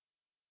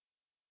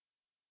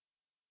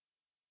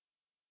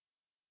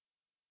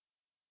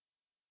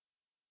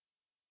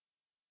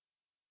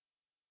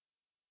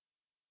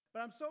But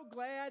I'm so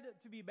glad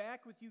to be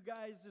back with you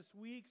guys this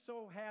week.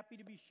 So happy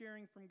to be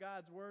sharing from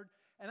God's Word.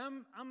 And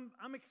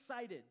I'm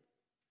excited.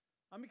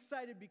 I'm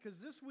excited because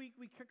this week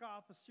we kick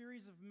off a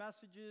series of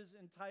messages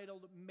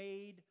entitled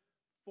Made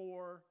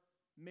for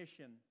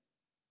Mission.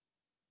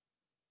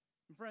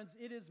 And friends,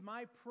 it is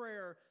my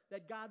prayer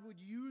that God would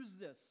use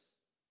this,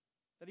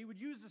 that He would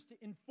use this to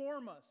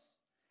inform us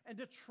and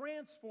to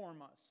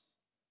transform us.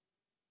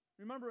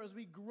 Remember, as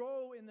we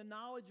grow in the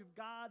knowledge of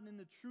God and in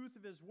the truth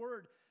of His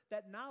Word,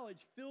 that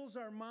knowledge fills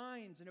our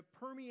minds and it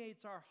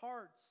permeates our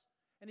hearts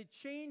and it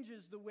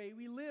changes the way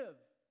we live.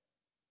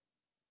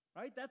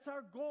 Right? That's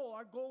our goal.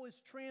 Our goal is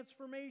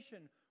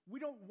transformation. We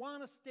don't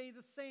want to stay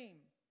the same.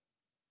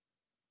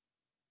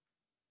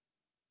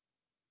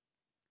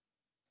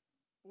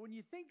 But when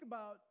you think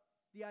about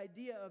the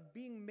idea of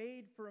being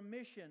made for a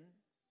mission,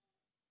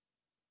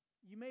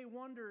 you may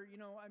wonder, is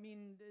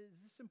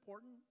this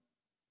important?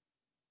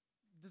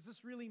 Does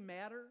this really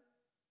matter?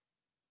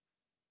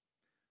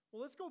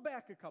 Well, let's go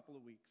back a couple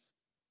of weeks.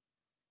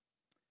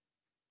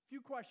 A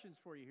few questions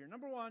for you here.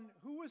 Number one,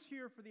 who was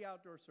here for the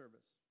outdoor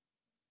service?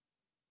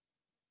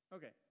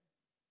 Okay.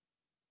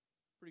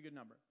 Pretty good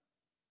number.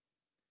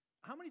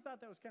 How many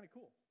thought that was kind of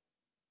cool?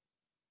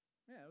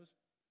 Yeah, it was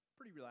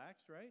pretty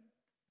relaxed, right?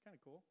 Kind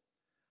of cool.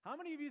 How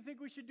many of you think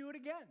we should do it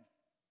again?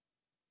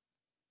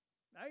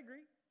 I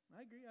agree. I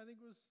think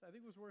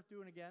it was worth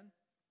doing again.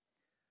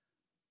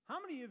 How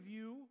many of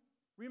you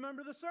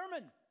remember the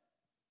sermon?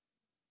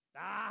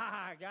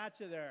 I got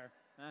you there.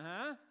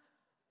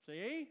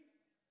 See?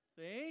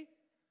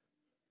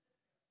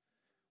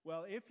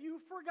 Well, if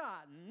you've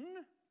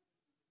forgotten,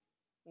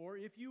 or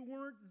if you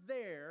weren't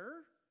there,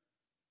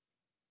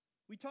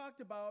 we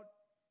talked about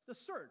the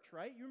search,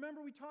 right? You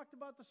remember we talked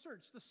about the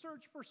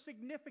search for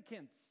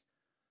significance,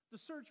 the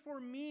search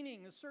for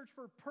meaning, the search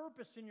for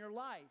purpose in your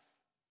life.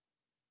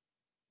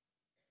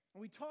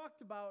 And we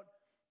talked about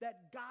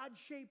that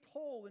God-shaped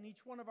hole in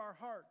each one of our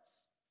hearts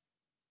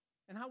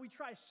and how we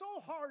try so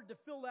hard to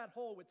fill that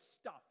hole with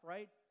stuff,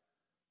 right?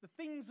 The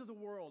things of the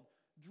world,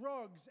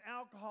 drugs,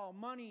 alcohol,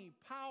 money,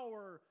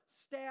 power,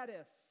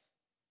 status,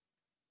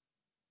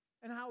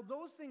 and how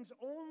those things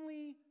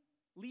only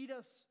lead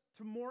us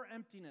to more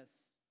emptiness.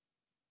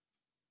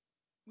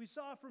 We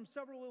saw from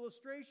several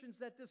illustrations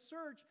that this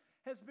search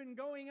has been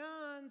going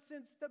on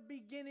since the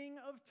beginning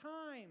of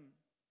time.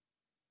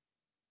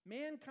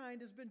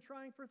 Mankind has been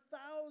trying for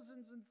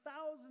thousands and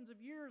thousands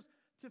of years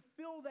to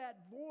fill that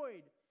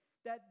void,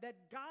 that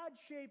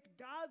God-shaped,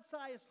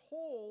 God-sized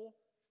hole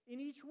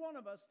in each one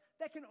of us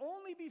that can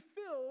only be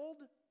filled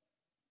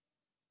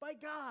by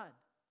God.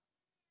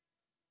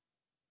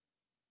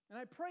 And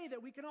I pray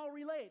that we can all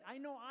relate. I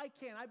know I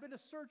can. I've been a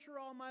searcher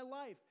all my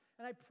life.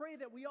 And I pray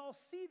that we all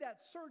see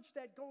that search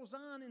that goes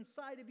on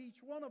inside of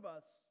each one of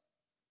us.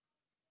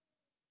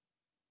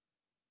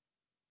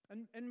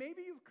 And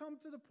maybe you've come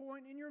to the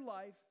point in your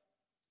life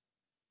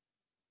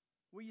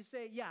where you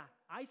say, yeah,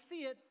 I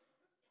see it.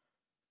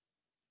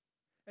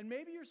 And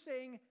maybe you're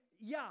saying,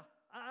 yeah,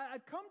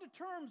 I've come to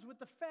terms with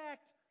the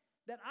fact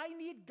that I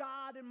need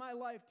God in my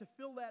life to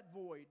fill that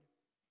void.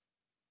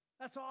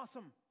 That's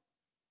awesome.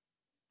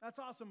 That's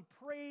awesome.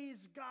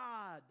 Praise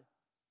God.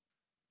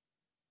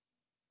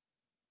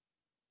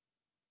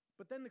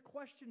 But then the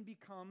question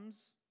becomes,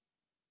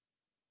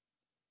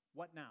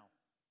 what now?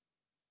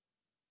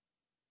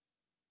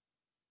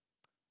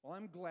 Well,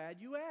 I'm glad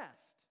you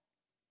asked.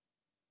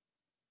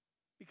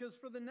 Because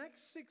for the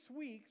next 6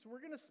 weeks,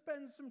 we're going to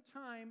spend some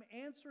time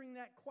answering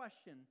that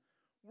question.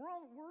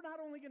 We're not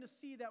only going to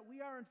see that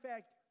we are, in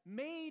fact,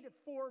 made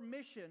for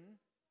mission,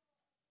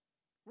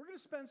 we're going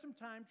to spend some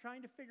time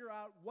trying to figure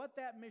out what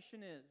that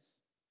mission is.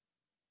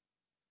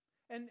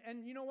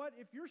 And you know what?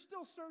 If you're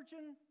still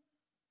searching,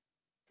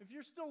 if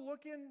you're still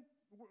looking,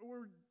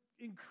 we're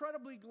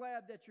incredibly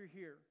glad that you're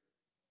here.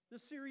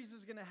 This series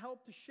is going to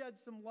help to shed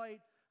some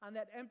light on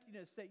that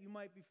emptiness that you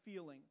might be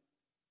feeling.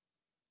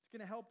 It's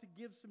going to help to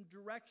give some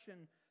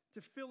direction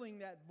to filling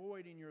that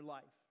void in your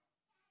life.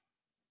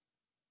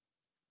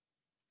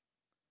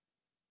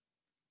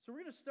 So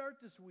we're going to start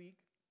this week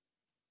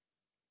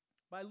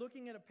by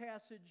looking at a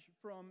passage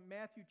from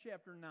Matthew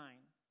chapter 9.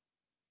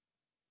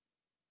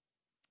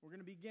 We're going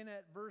to begin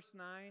at verse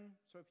 9.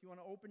 So if you want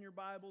to open your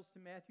Bibles to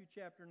Matthew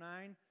chapter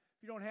 9.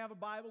 If you don't have a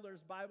Bible,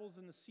 there's Bibles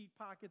in the seat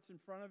pockets in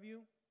front of you.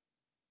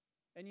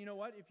 And you know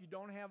what? If you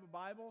don't have a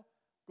Bible,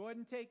 go ahead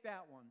and take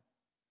that one.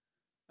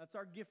 That's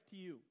our gift to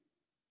you.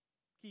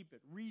 Keep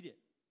it. Read it.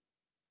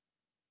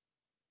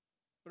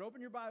 But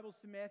open your Bibles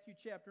to Matthew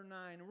chapter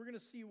 9, and we're going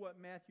to see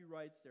what Matthew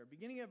writes there.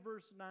 Beginning at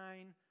verse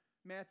 9,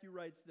 Matthew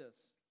writes this.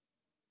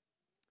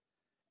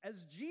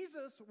 As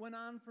Jesus went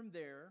on from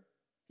there,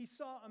 he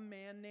saw a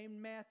man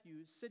named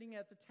Matthew sitting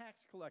at the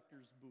tax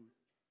collector's booth.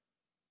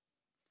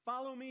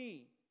 "Follow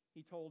me,"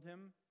 he told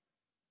him,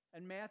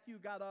 and Matthew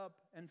got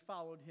up and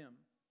followed him.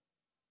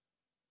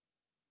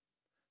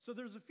 So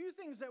there's a few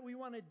things that we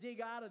want to dig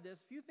out of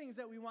this, a few things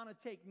that we want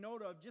to take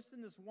note of just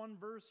in this one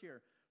verse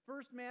here.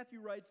 First,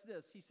 Matthew writes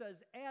this. He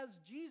says, as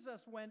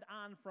Jesus went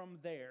on from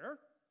there,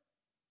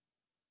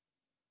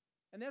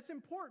 And that's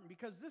important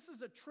because this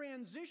is a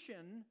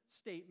transition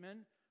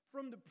statement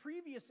from the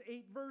previous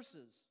 8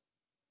 verses.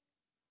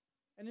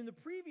 And in the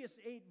previous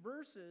 8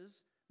 verses,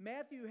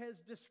 Matthew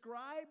has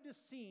described a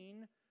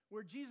scene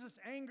where Jesus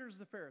angers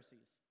the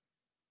Pharisees.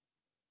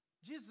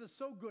 Jesus is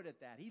so good at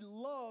that. He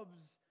loves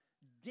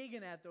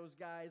digging at those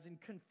guys and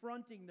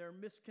confronting their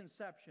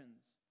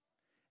misconceptions.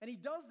 And he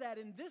does that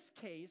in this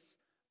case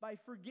by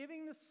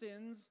forgiving the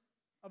sins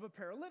of a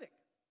paralytic.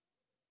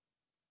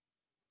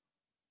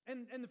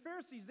 And the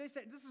Pharisees, they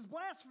say, this is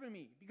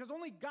blasphemy because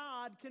only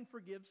God can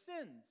forgive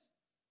sins.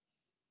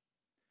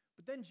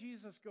 But then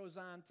Jesus goes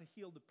on to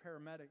heal the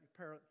paralytic.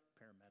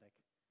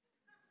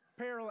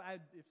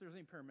 If there's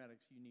any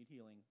paramedics, you need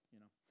healing,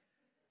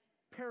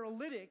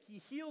 Paralytic, he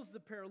heals the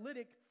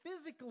paralytic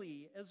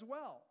physically as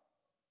well.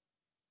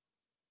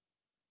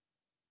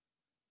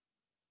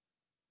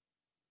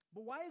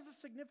 But why is this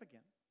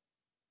significant?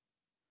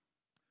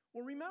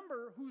 Well,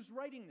 remember who's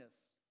writing this.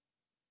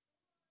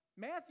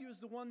 Matthew is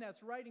the one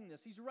that's writing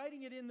this. He's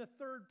writing it in the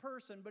third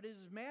person, but it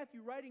is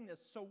Matthew writing this.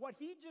 So what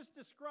he just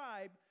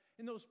described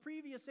in those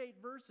previous 8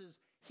 verses,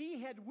 he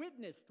had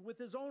witnessed with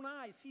his own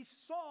eyes. He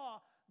saw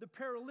the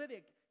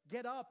paralytic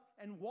get up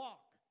and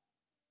walk.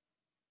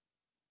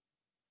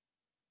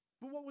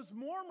 But what was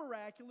more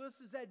miraculous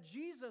is that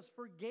Jesus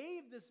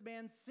forgave this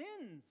man's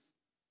sins.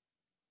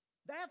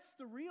 That's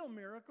the real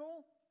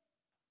miracle.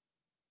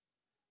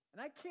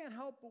 And I can't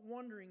help but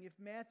wondering if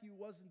Matthew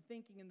wasn't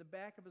thinking in the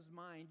back of his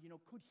mind,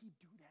 could he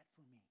do that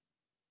for me?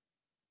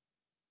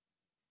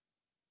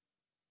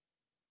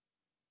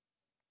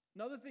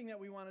 Another thing that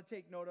we want to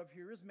take note of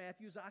here is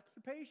Matthew's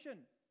occupation.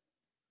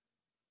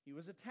 He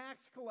was a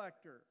tax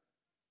collector.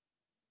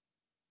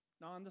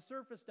 Now, on the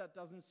surface, that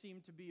doesn't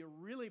seem to be a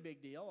really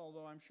big deal,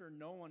 although I'm sure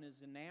no one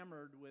is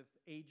enamored with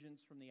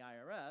agents from the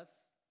IRS.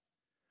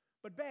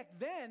 But back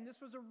then, this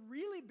was a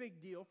really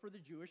big deal for the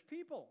Jewish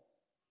people.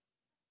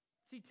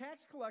 See,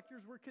 tax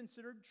collectors were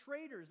considered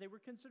traitors. They were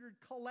considered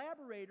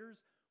collaborators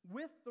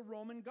with the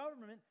Roman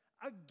government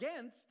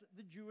against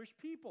the Jewish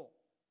people.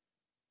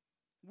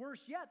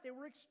 Worse yet, they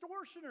were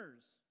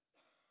extortioners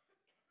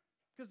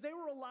because they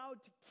were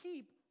allowed to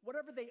keep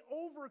whatever they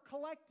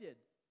over-collected.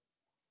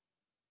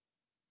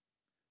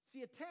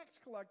 See, a tax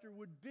collector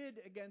would bid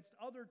against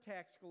other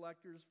tax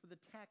collectors for the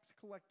tax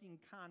collecting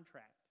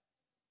contract.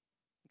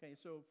 Okay,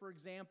 so for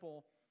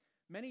example,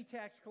 many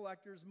tax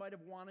collectors might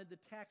have wanted the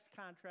tax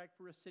contract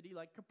for a city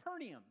like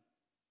Capernaum.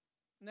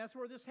 And that's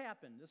where this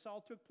happened. This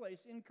all took place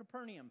in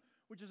Capernaum,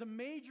 which is a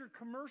major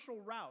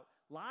commercial route.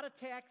 A lot of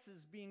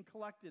taxes being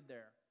collected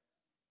there.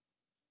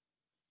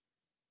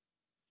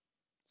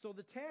 So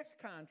the tax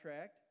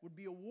contract would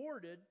be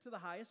awarded to the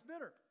highest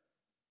bidder.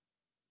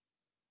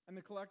 And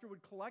the collector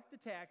would collect the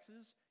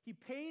taxes. He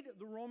paid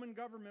the Roman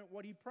government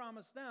what he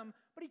promised them,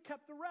 but he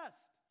kept the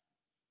rest.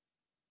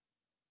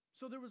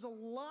 So there was a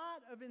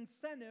lot of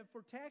incentive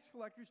for tax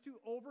collectors to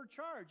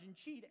overcharge and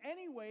cheat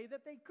any way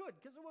that they could,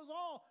 because it was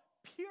all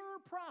pure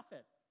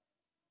profit.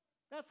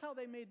 That's how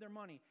they made their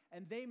money.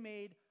 And they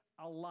made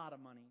a lot of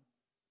money.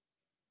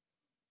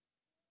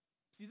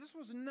 See, this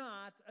was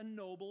not a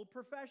noble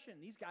profession.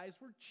 These guys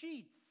were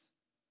cheats.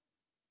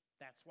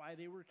 That's why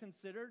they were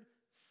considered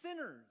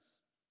sinners.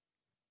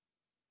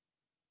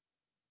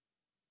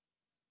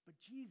 But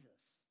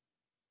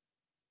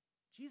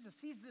Jesus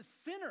sees this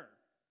sinner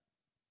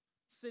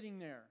sitting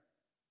there.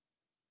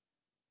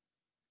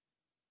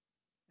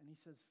 And he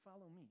says,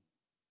 follow me.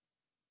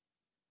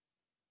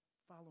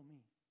 Follow me.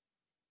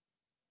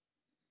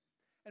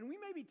 And we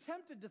may be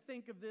tempted to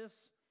think of this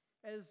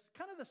as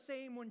kind of the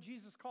same when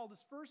Jesus called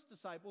his first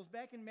disciples.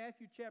 Back in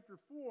Matthew chapter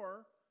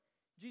 4,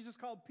 Jesus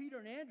called Peter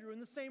and Andrew in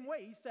the same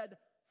way. He said,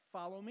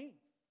 follow me.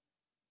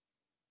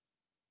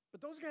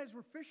 But those guys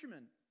were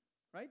fishermen,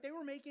 right? They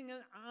were making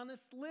an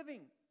honest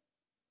living.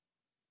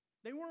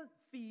 They weren't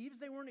thieves.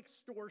 They weren't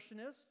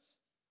extortionists.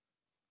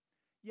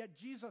 Yet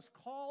Jesus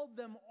called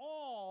them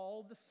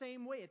all the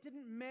same way. It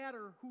didn't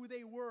matter who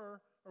they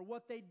were or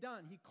what they'd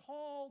done. He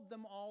called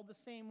them all the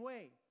same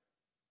way.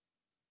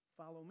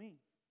 Follow me.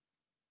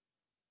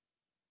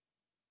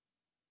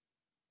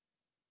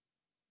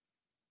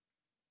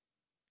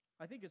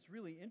 I think it's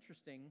really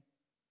interesting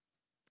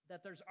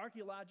that there's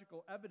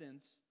archaeological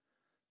evidence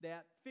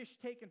that fish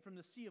taken from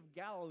the Sea of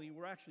Galilee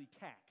were actually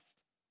taxed.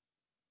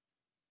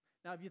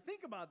 Now, if you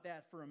think about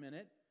that for a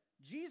minute,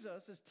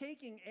 Jesus is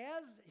taking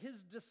as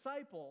his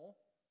disciple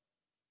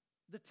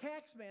the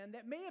taxman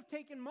that may have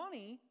taken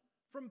money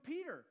from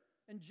Peter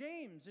and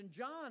James and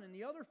John and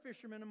the other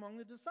fishermen among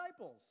the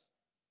disciples.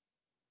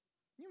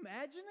 Can you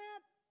imagine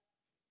that?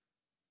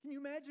 Can you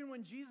imagine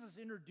when Jesus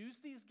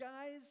introduced these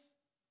guys?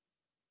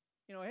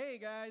 Hey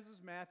guys, this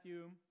is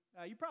Matthew.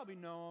 You probably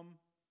know him,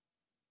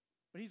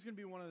 but he's going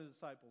to be one of the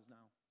disciples now.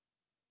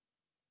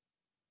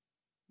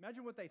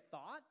 Imagine what they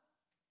thought.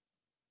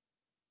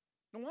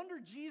 No wonder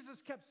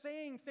Jesus kept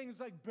saying things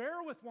like,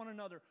 bear with one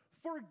another,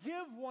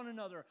 forgive one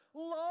another,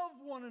 love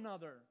one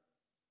another.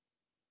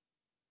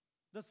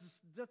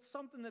 That's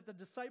something that the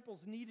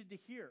disciples needed to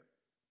hear.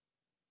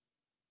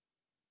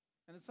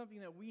 And it's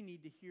something that we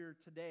need to hear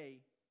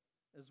today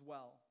as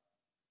well.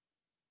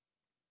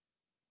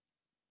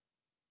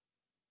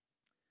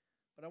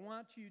 But I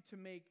want you to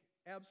make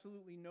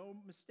absolutely no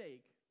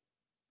mistake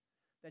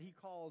that he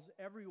calls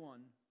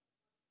everyone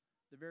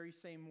the very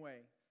same way.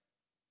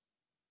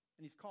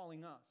 And he's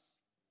calling us.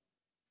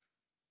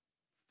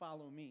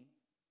 Follow me.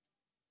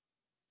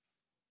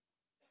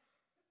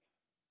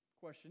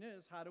 Question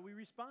is, how do we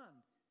respond?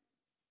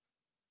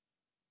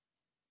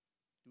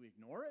 Do we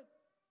ignore it?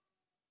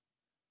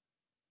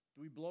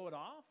 Do we blow it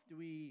off? Do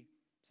we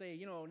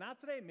say, not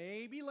today,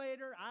 maybe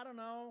later, I don't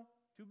know,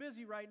 too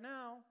busy right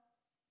now?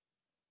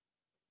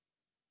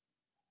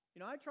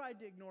 I tried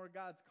to ignore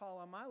God's call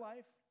on my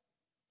life.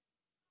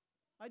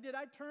 I did.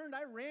 I turned,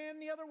 I ran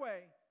the other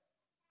way.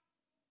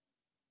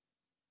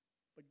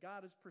 But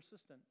God is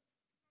persistent.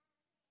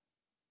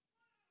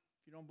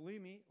 If you don't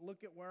believe me,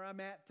 look at where I'm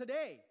at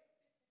today.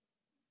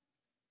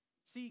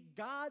 See,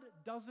 God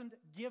doesn't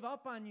give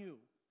up on you.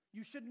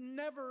 You should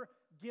never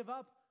give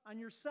up on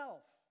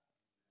yourself.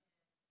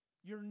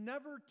 You're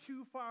never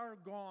too far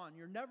gone.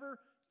 You're never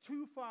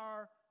too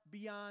far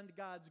beyond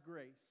God's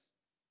grace.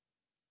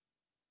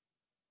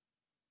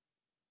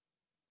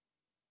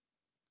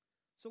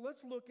 So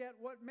let's look at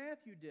what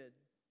Matthew did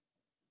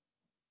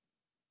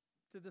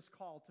to this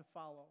call to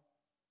follow.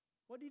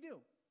 What did he do?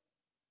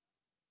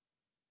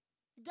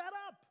 He got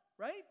up,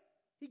 right?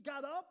 He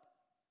got up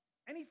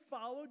and he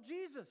followed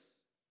Jesus.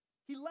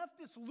 He left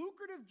this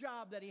lucrative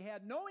job that he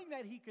had, knowing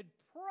that he could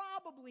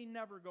probably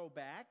never go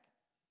back.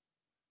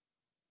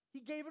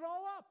 He gave it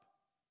all up.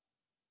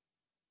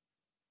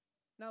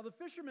 Now, the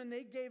fishermen,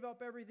 they gave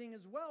up everything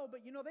as well, but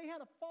they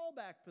had a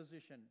fallback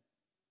position.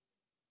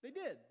 They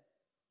did.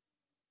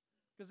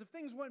 Because if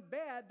things went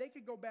bad, they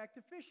could go back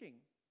to fishing.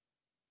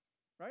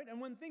 Right? And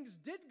when things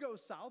did go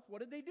south, what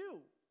did they do?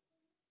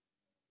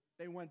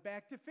 They went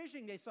back to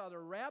fishing. They saw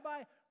their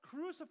rabbi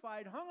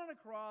crucified, hung on a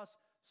cross,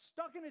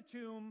 stuck in a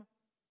tomb.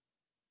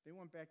 They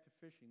went back to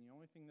fishing, the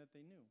only thing that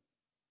they knew.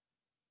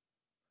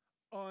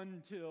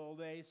 Until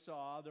they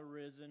saw the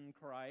risen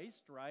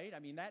Christ, right? I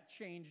mean, that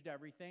changed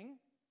everything.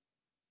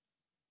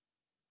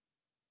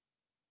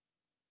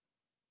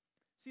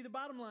 See, the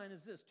bottom line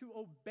is this: to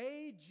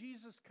obey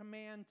Jesus'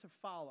 command to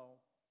follow,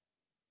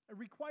 it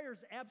requires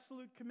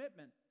absolute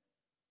commitment.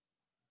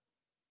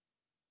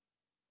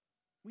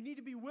 We need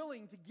to be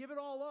willing to give it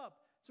all up.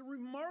 It's a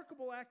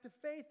remarkable act of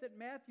faith that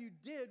Matthew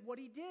did what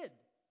he did.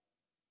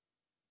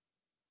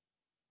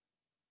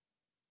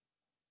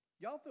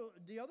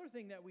 The other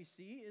thing that we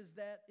see is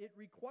that it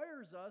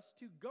requires us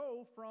to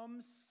go from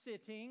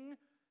sitting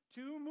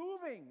to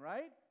moving,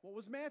 right? What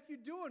was Matthew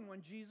doing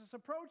when Jesus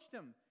approached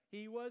him?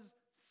 He was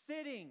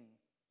sitting,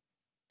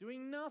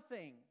 doing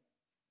nothing.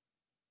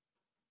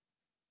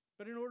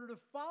 But in order to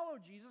follow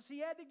Jesus, he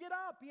had to get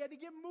up. He had to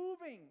get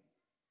moving.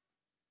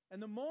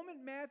 And the moment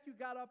Matthew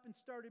got up and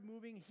started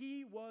moving,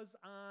 he was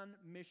on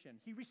mission.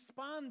 He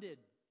responded.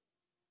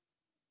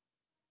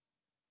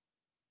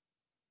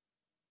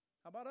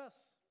 How about us?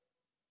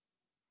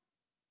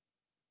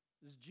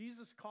 Is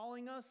Jesus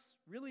calling us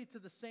really to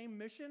the same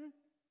mission?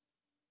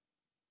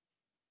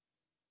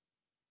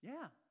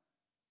 Yeah,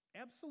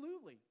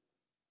 absolutely.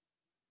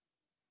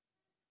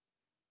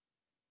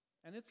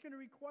 And it's going to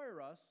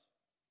require us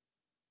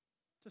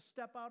to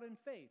step out in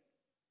faith,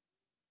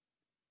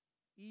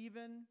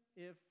 even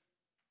if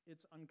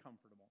it's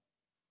uncomfortable.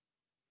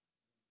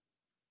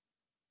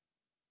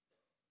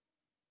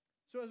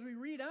 So as we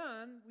read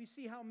on, we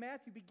see how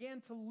Matthew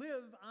began to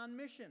live on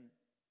mission.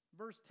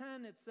 Verse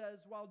 10, it says,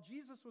 while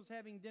Jesus was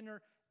having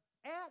dinner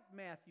at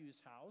Matthew's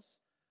house,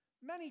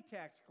 many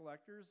tax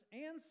collectors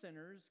and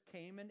sinners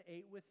came and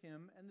ate with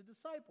him and the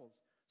disciples.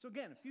 So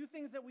again, a few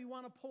things that we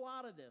want to pull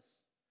out of this.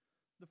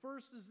 The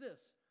first is this.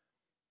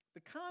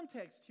 The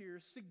context here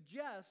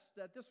suggests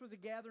that this was a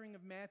gathering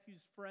of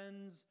Matthew's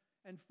friends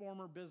and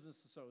former business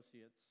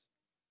associates.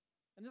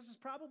 And this is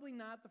probably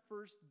not the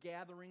first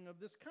gathering of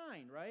this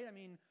kind, right? I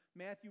mean,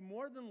 Matthew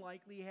more than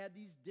likely had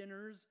these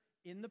dinners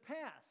in the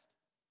past.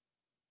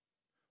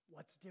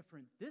 What's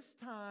different this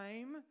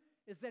time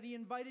is that he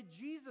invited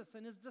Jesus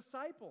and his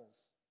disciples.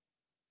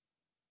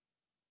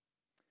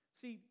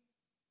 See,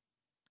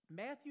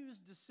 Matthew's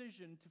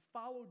decision to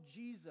follow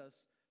Jesus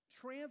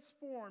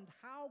transformed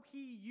how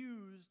he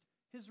used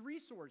his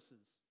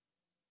resources.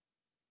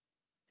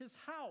 His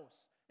house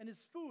and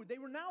his food, they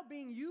were now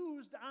being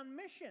used on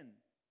mission.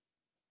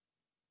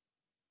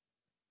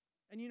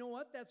 And you know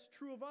what? That's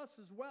true of us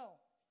as well.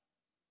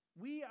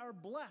 We are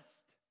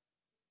blessed.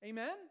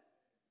 Amen?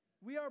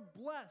 We are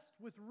blessed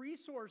with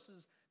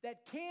resources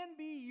that can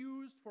be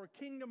used for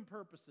kingdom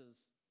purposes.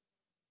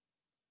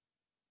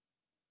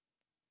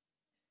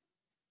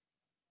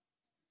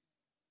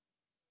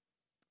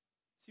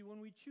 See, when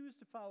we choose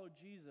to follow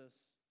Jesus,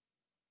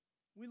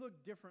 we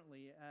look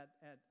differently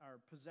at our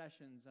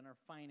possessions and our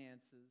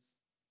finances.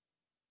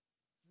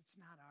 It's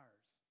not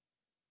ours.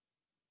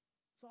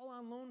 It's all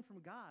on loan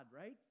from God,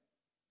 right?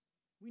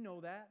 We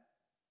know that.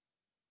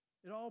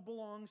 It all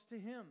belongs to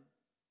Him.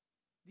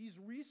 These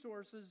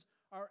resources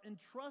are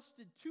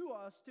entrusted to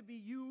us to be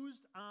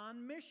used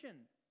on mission.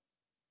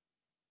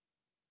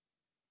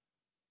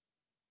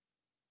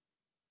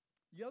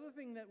 The other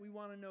thing that we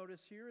want to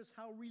notice here is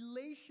how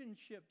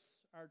relationships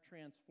are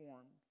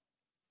transformed.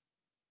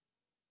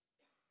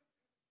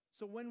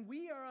 So when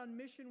we are on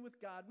mission with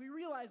God, we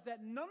realize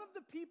that none of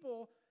the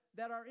people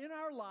that are in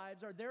our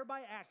lives are there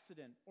by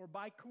accident or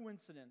by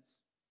coincidence.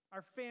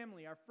 Our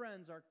family, our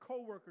friends, our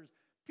coworkers,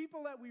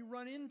 people that we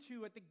run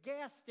into at the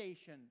gas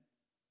station.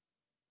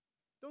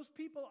 Those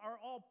people are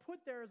all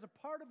put there as a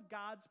part of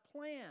God's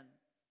plan.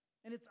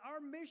 And it's our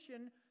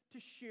mission to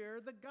share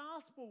the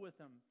gospel with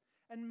them.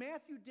 And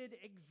Matthew did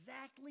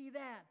exactly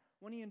that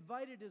when he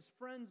invited his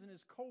friends and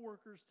his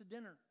coworkers to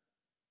dinner.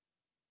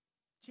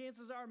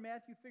 Chances are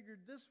Matthew figured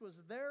this was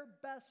their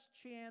best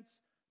chance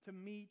to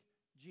meet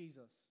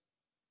Jesus.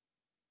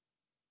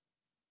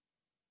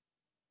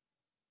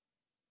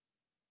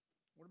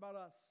 What about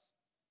us?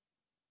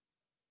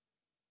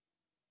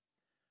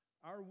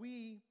 Are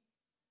we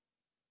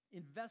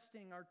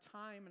investing our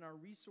time and our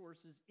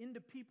resources into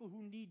people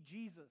who need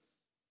Jesus?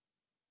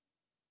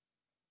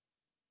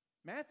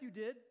 Matthew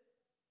did.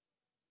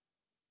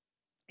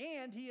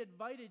 And he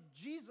invited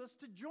Jesus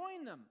to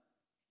join them.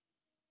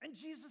 And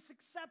Jesus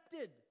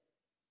accepted.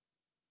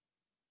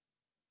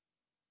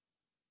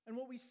 And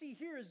what we see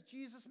here is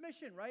Jesus'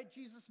 mission, right?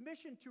 Jesus'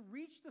 mission to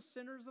reach the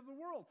sinners of the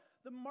world,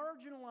 the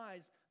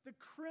marginalized, the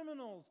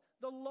criminals,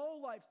 the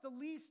lowlifes, the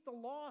least, the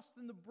lost,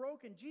 and the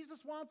broken.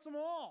 Jesus wants them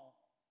all.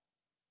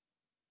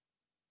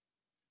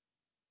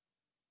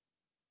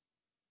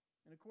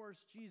 And of course,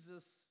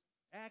 Jesus'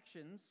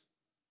 actions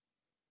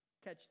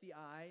catch the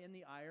eye and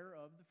the ire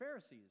of the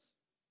Pharisees.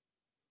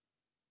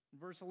 In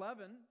verse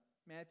 11,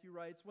 Matthew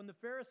writes, "When the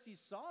Pharisees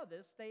saw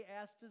this, they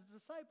asked his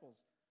disciples,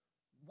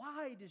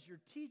 'Why does your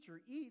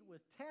teacher eat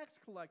with tax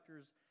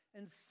collectors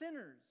and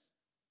sinners?'"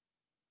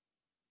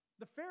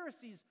 The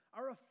Pharisees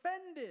are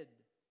offended.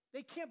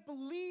 They can't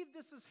believe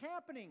this is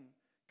happening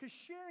because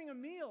sharing a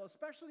meal,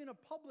 especially in a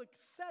public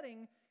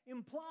setting,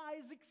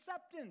 implies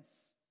acceptance.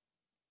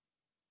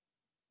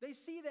 They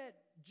see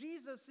that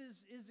Jesus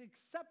is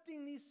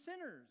accepting these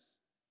sinners.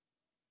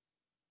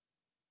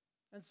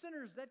 And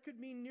sinners, that could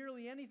mean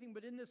nearly anything,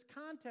 but in this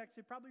context,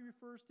 it probably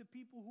refers to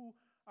people who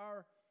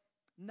are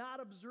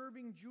not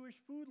observing Jewish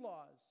food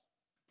laws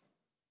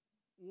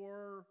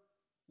or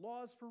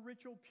laws for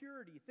ritual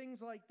purity,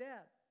 things like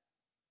that.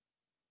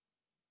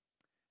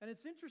 And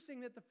it's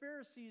interesting that the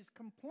Pharisees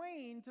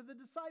complained to the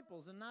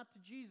disciples and not to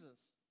Jesus.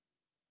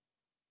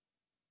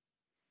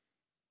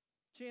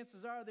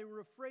 Chances are they were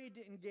afraid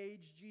to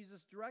engage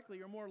Jesus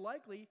directly, or more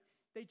likely,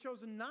 they'd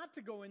chosen not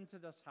to go into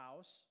this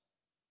house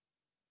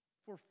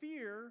for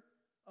fear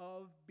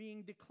of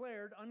being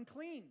declared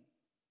unclean.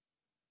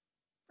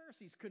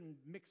 Pharisees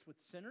couldn't mix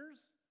with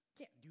sinners.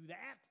 Can't do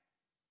that.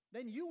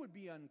 Then you would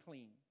be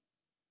unclean.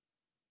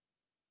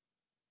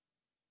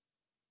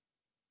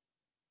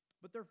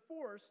 But they're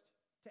forced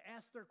to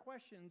ask their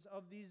questions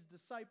of these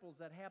disciples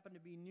that happen to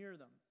be near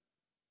them.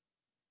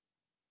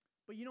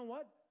 But you know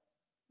what?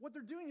 What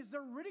they're doing is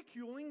they're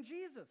ridiculing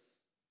Jesus.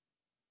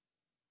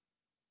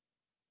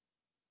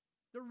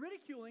 They're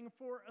ridiculing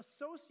for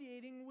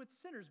associating with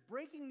sinners,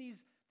 breaking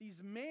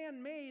these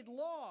man-made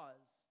laws.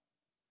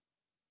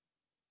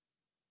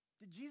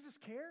 Did Jesus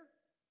care?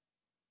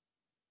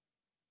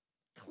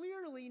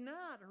 Clearly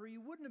not, or he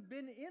wouldn't have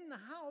been in the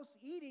house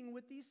eating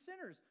with these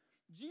sinners.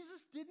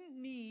 Jesus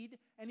didn't need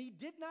and he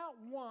did not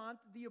want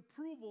the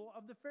approval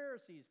of the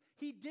Pharisees.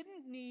 He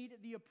didn't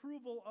need the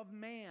approval of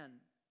man.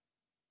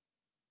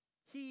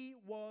 He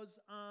was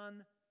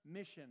on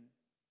mission.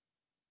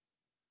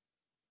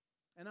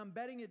 And I'm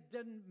betting it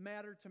didn't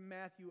matter to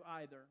Matthew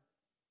either,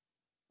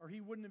 or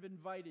he wouldn't have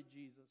invited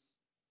Jesus.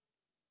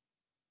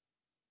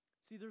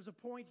 See, there's a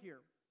point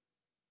here.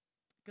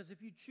 Because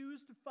if you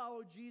choose to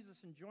follow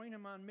Jesus and join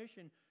him on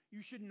mission,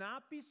 you should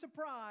not be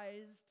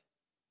surprised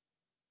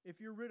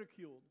if you're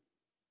ridiculed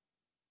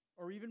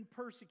or even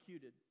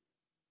persecuted.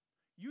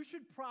 You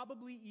should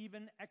probably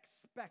even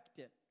expect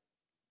it.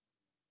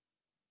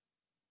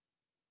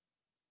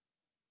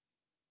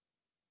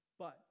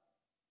 But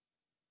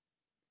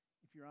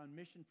if you're on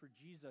mission for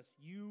Jesus,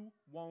 you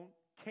won't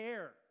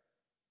care.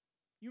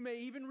 You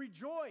may even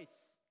rejoice.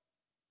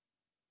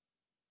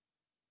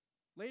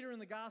 Later in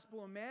the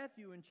Gospel of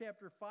Matthew, in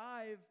chapter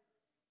 5,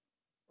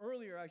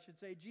 earlier I should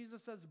say,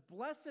 Jesus says,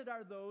 "Blessed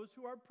are those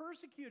who are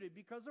persecuted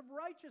because of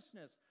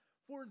righteousness,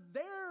 for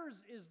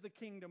theirs is the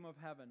kingdom of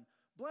heaven.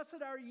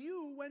 Blessed are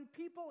you when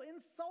people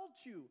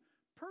insult you,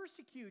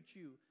 persecute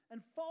you,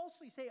 and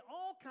falsely say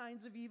all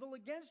kinds of evil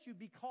against you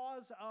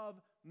because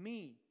of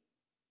me."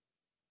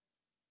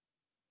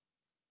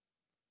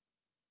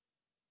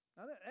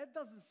 Now that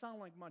doesn't sound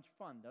like much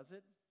fun, does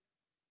it?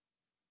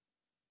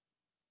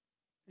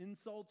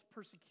 Insults,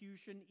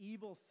 persecution,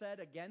 evil said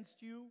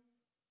against you.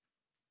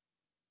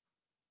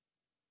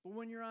 But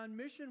when you're on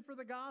mission for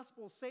the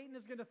gospel, Satan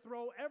is going to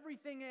throw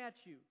everything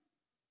at you.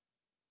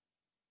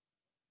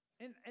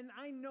 And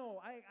I know,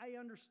 I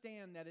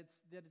understand that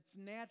it's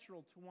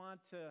natural to want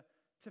to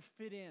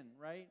fit in,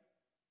 right?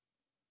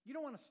 You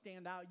don't want to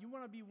stand out. You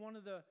want to be one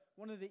of the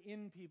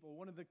in people,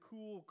 one of the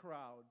cool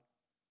crowd.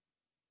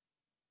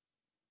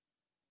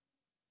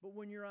 But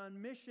when you're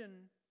on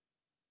mission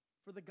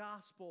for the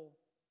gospel.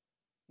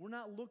 We're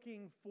not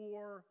looking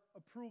for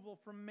approval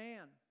from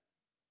man.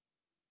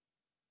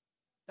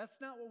 That's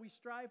not what we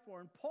strive for.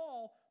 And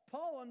Paul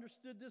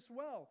understood this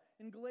well.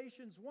 In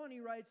Galatians 1, he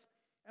writes,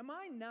 "Am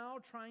I now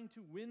trying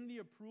to win the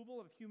approval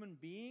of human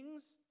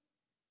beings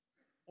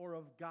or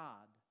of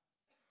God?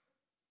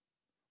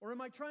 Or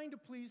am I trying to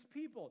please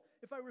people?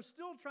 If I were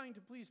still trying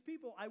to please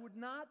people, I would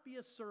not be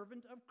a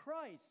servant of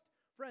Christ."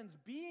 Friends,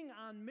 being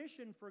on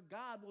mission for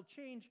God will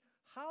change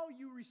how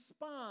you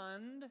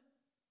respond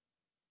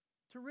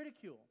to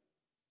ridicule,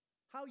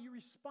 how you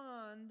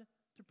respond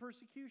to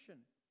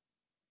persecution.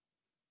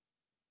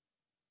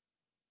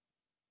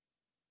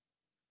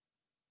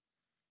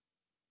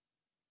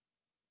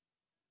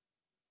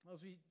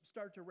 As we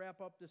start to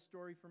wrap up this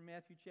story from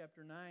Matthew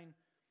chapter 9,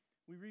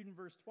 we read in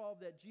verse 12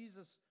 that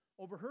Jesus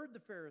overheard the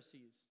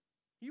Pharisees.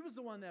 He was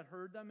the one that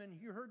heard them, and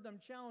he heard them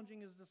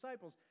challenging his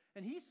disciples.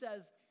 And he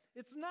says,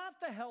 it's not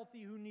the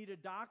healthy who need a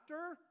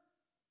doctor,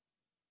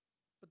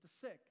 but the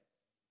sick.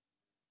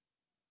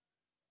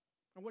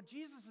 And what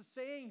Jesus is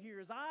saying here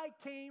is, I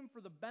came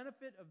for the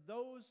benefit of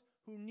those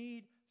who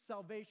need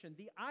salvation.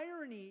 The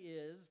irony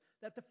is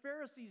that the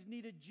Pharisees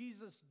needed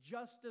Jesus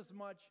just as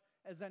much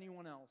as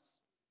anyone else.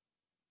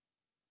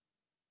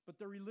 But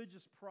their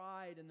religious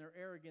pride and their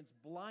arrogance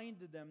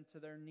blinded them to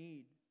their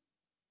need.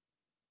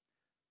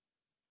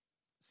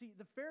 See,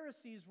 the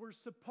Pharisees were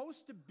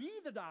supposed to be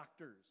the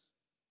doctors.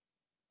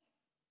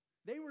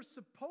 They were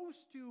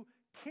supposed to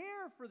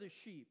care for the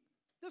sheep.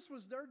 This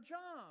was their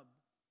job.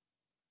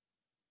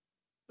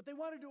 But they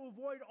wanted to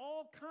avoid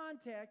all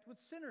contact with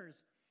sinners,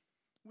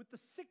 with the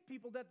sick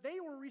people that they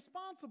were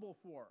responsible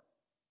for.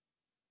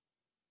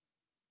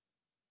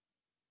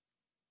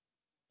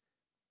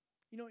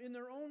 You know, in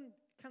their own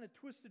kind of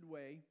twisted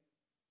way,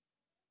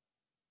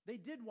 they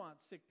did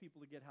want sick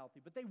people to get healthy,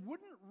 but they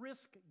wouldn't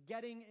risk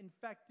getting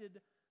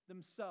infected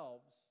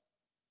themselves.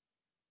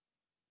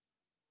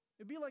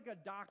 It'd be like a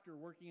doctor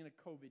working in a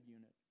COVID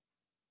unit.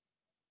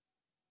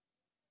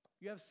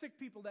 You have sick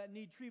people that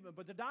need treatment,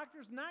 but the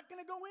doctor's not going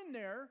to go in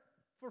there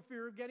for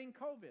fear of getting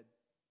COVID.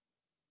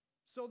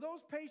 So those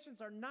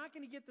patients are not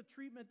going to get the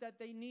treatment that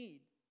they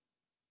need.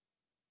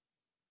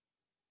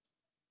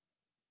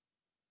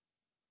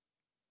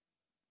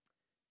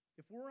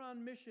 If we're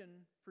on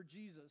mission for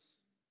Jesus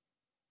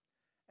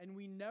and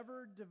we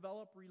never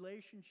develop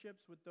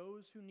relationships with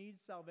those who need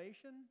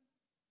salvation,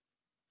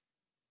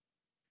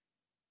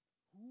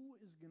 who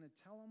is going to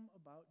tell them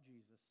about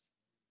Jesus?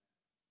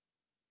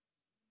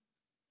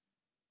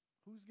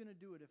 Who's going to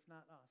do it if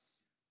not us?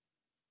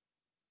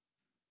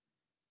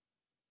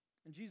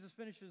 And Jesus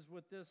finishes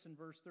with this in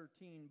verse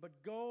 13.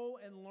 "But go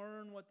and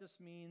learn what this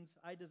means.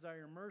 I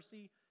desire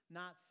mercy,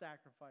 not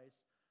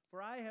sacrifice.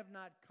 For I have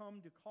not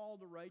come to call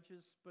the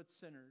righteous, but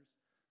sinners."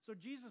 So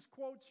Jesus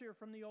quotes here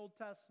from the Old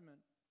Testament.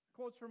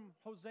 Quotes from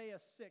Hosea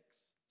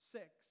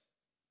 6:6.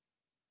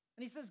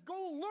 And he says,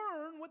 go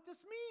learn what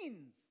this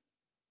means.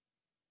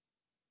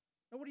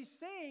 And what he's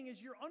saying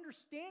is your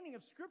understanding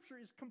of Scripture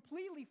is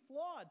completely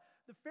flawed.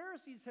 The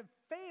Pharisees have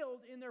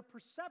failed in their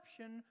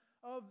perception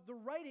of the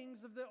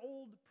writings of the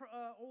Old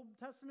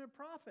Testament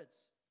prophets.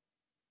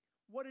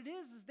 What it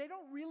is they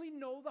don't really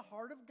know the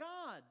heart of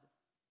God.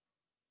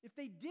 If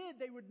they did,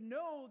 they would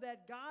know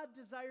that God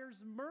desires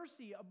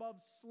mercy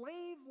above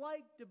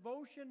slave-like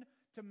devotion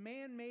to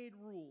man-made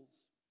rules.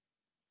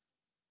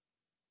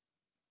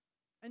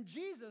 And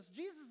Jesus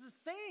is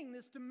saying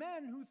this to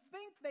men who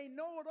think they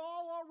know it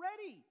all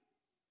already.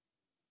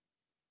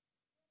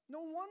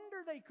 No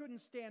wonder they couldn't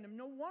stand him.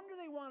 No wonder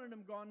they wanted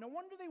him gone. No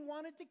wonder they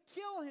wanted to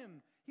kill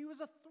him. He was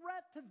a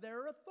threat to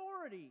their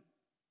authority.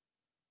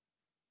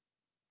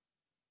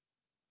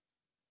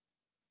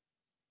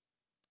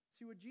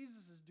 See, what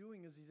Jesus is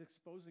doing is he's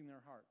exposing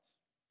their hearts.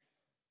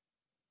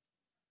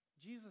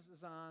 Jesus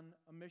is on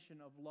a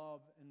mission of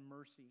love and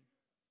mercy,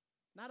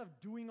 not of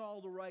doing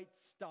all the right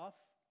stuff,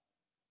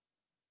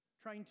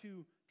 trying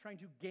to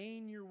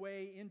gain your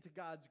way into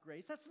God's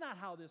grace. That's not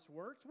how this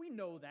works. We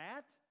know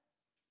that.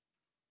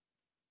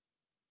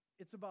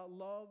 It's about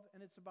love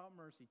and it's about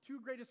mercy. Two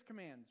greatest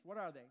commands. What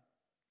are they?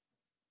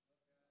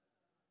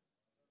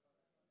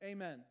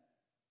 Amen.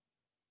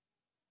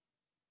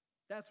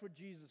 That's what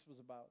Jesus was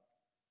about.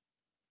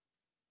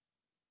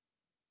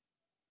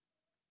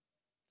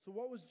 So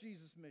what was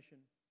Jesus' mission?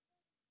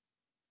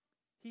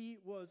 He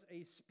was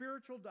a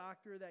spiritual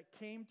doctor that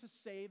came to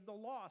save the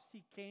lost.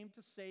 He came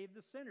to save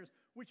the sinners.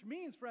 Which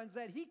means, friends,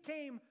 that he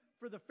came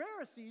for the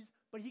Pharisees,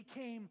 but he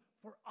came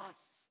for us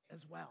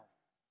as well.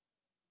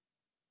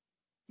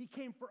 He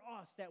came for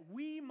us that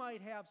we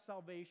might have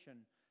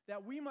salvation,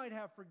 that we might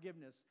have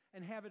forgiveness,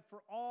 and have it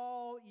for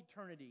all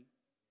eternity.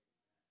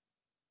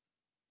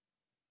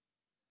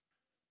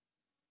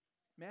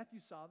 Matthew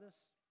saw this.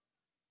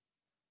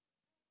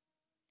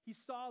 He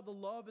saw the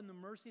love and the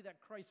mercy that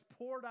Christ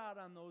poured out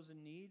on those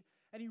in need,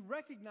 and he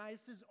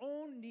recognized his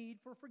own need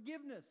for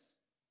forgiveness.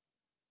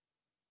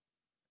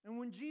 And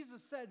when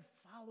Jesus said,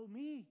 "Follow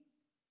me,"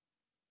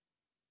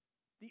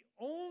 the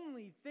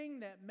only thing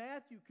that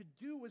Matthew could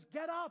do was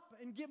get up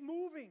and get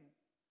moving.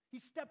 He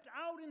stepped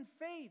out in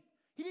faith.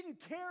 He didn't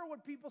care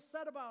what people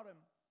said about him.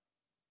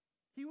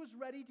 He was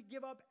ready to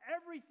give up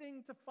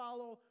everything to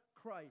follow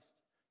Christ.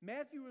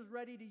 Matthew was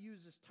ready to use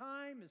his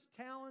time, his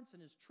talents,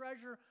 and his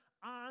treasure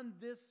on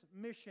this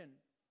mission.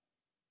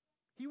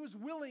 He was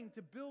willing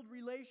to build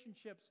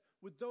relationships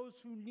with those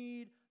who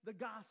need the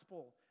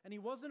gospel. And he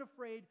wasn't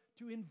afraid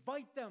to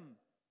invite them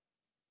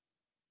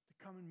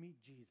to come and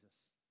meet Jesus.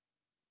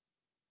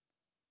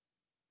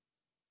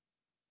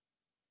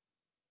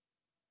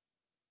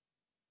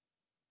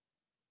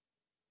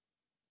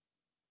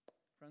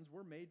 Friends,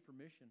 we're made for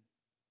mission.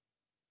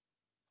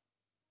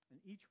 And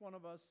each one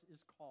of us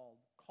is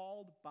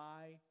called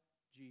by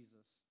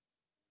Jesus.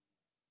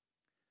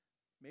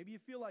 Maybe you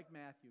feel like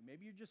Matthew.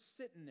 Maybe you're just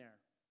sitting there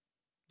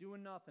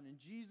doing nothing. And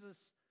Jesus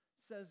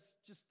says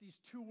just these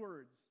two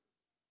words,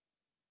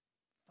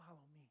 follow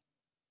me.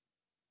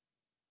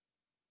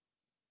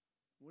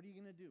 What are you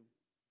going to do?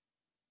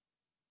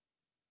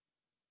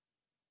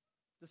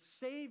 The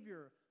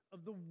Savior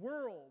of the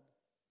world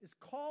is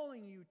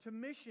calling you to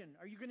mission.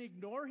 Are you going to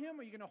ignore him?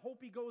 Are you going to hope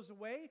he goes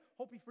away?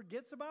 Hope he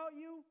forgets about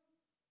you?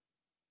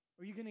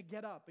 Or are you going to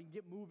get up and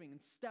get moving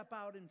and step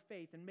out in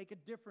faith and make a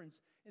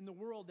difference in the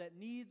world that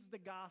needs the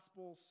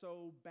gospel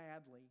so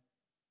badly?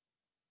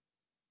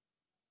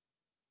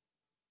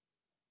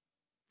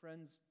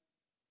 Friends,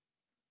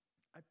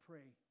 I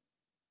pray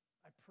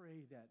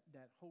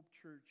that Hope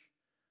Church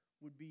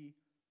would be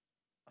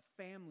a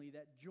family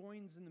that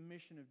joins in the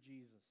mission of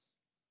Jesus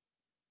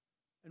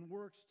and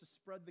works to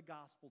spread the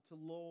gospel to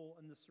Lowell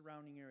and the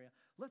surrounding area.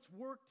 Let's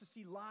work to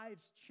see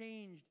lives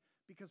changed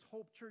because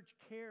Hope Church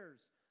cares.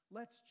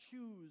 Let's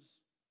choose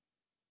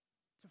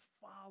to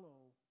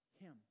follow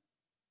him.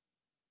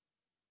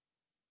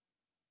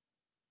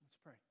 Let's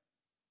pray.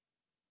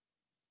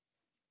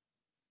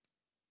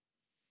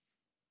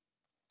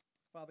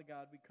 Father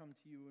God, we come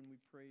to you and we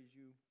praise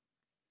you.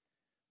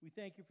 We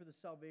thank you for the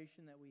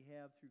salvation that we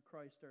have through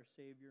Christ our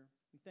Savior.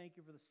 We thank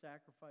you for the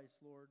sacrifice,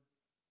 Lord.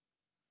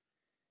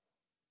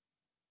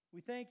 We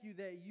thank you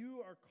that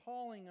you are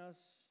calling us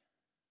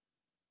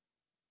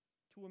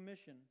to a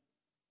mission,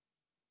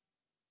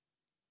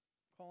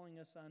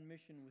 calling us on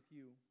mission with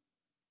you.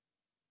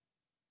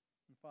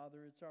 And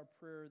Father, it's our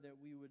prayer that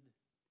we would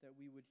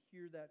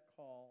hear that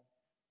call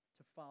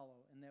to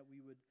follow and that we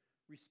would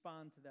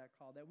respond to that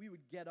call, that we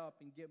would get up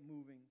and get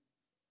moving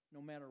no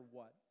matter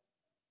what.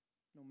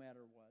 No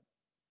matter what.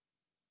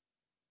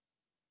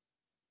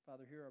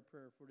 Father, hear our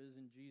prayer, for it is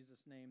in Jesus'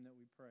 name that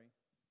we pray.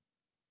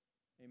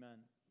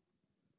 Amen.